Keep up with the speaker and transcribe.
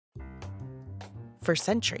For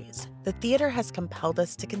centuries, the theater has compelled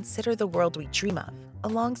us to consider the world we dream of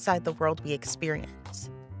alongside the world we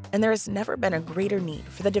experience. And there has never been a greater need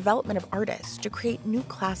for the development of artists to create new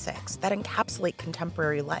classics that encapsulate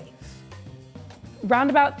contemporary life.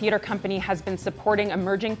 Roundabout Theatre Company has been supporting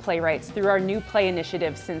emerging playwrights through our New Play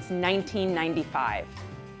initiative since 1995.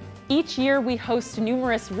 Each year, we host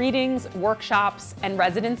numerous readings, workshops, and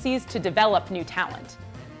residencies to develop new talent.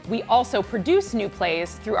 We also produce new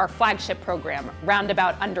plays through our flagship program,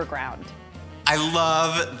 Roundabout Underground. I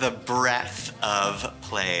love the breadth of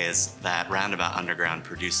plays that Roundabout Underground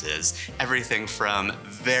produces. Everything from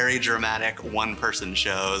very dramatic one-person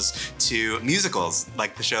shows to musicals,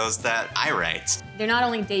 like the shows that I write. They're not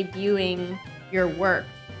only debuting your work,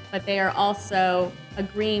 but they are also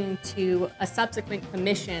agreeing to a subsequent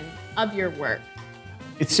commission of your work.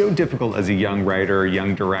 It's so difficult as a young writer or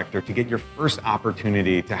young director to get your first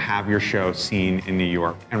opportunity to have your show seen in New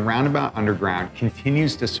York. And Roundabout Underground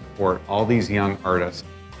continues to support all these young artists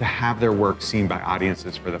to have their work seen by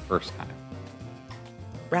audiences for the first time.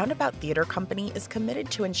 Roundabout Theatre Company is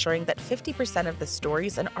committed to ensuring that 50% of the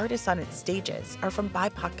stories and artists on its stages are from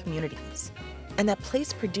BIPOC communities, and that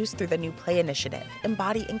plays produced through the New Play initiative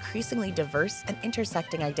embody increasingly diverse and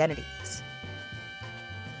intersecting identities.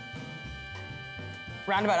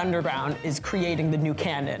 Roundabout Underground is creating the new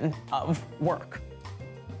canon of work,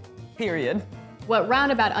 period. What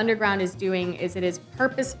Roundabout Underground is doing is it is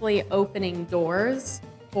purposefully opening doors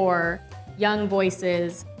for young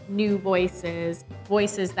voices, new voices,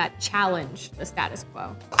 voices that challenge the status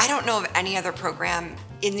quo. I don't know of any other program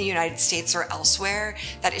in the United States or elsewhere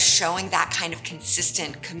that is showing that kind of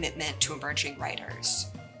consistent commitment to emerging writers.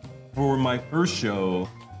 For my first show,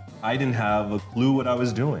 I didn't have a clue what I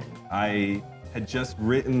was doing. I had just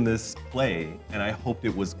written this play and I hoped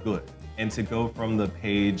it was good. And to go from the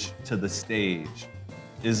page to the stage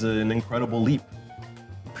is an incredible leap.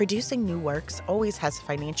 Producing new works always has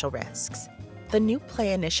financial risks. The New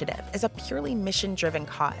Play initiative is a purely mission-driven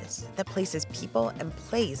cause that places people and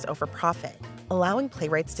plays over profit, allowing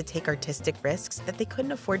playwrights to take artistic risks that they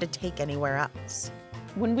couldn't afford to take anywhere else.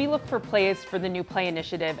 When we look for plays for the New Play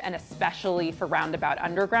initiative, and especially for Roundabout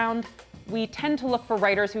Underground, we tend to look for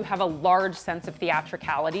writers who have a large sense of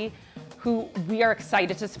theatricality, who we are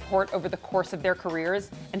excited to support over the course of their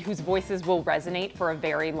careers, and whose voices will resonate for a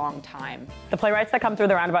very long time. The playwrights that come through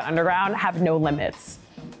the Roundabout Underground have no limits.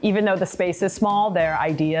 Even though the space is small, their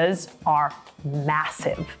ideas are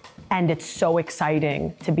massive. And it's so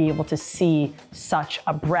exciting to be able to see such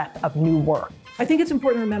a breadth of new work. I think it's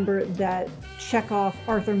important to remember that Chekhov,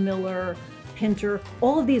 Arthur Miller, Pinter,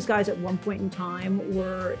 all of these guys at one point in time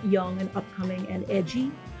were young and upcoming and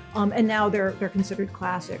edgy, and now they're considered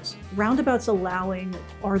classics. Roundabout's allowing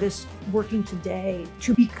artists working today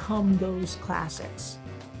to become those classics.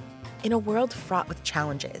 In a world fraught with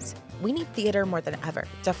challenges, we need theater more than ever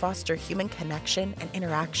to foster human connection and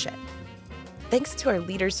interaction. Thanks to our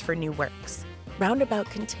Leaders for New Works, Roundabout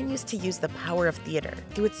continues to use the power of theater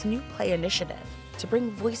through its New Play initiative to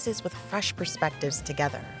bring voices with fresh perspectives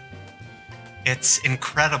together. It's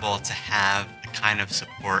incredible to have the kind of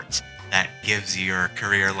support that gives your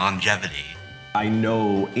career longevity. I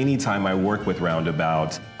know anytime I work with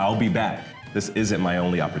Roundabout, I'll be back. This isn't my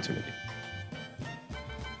only opportunity.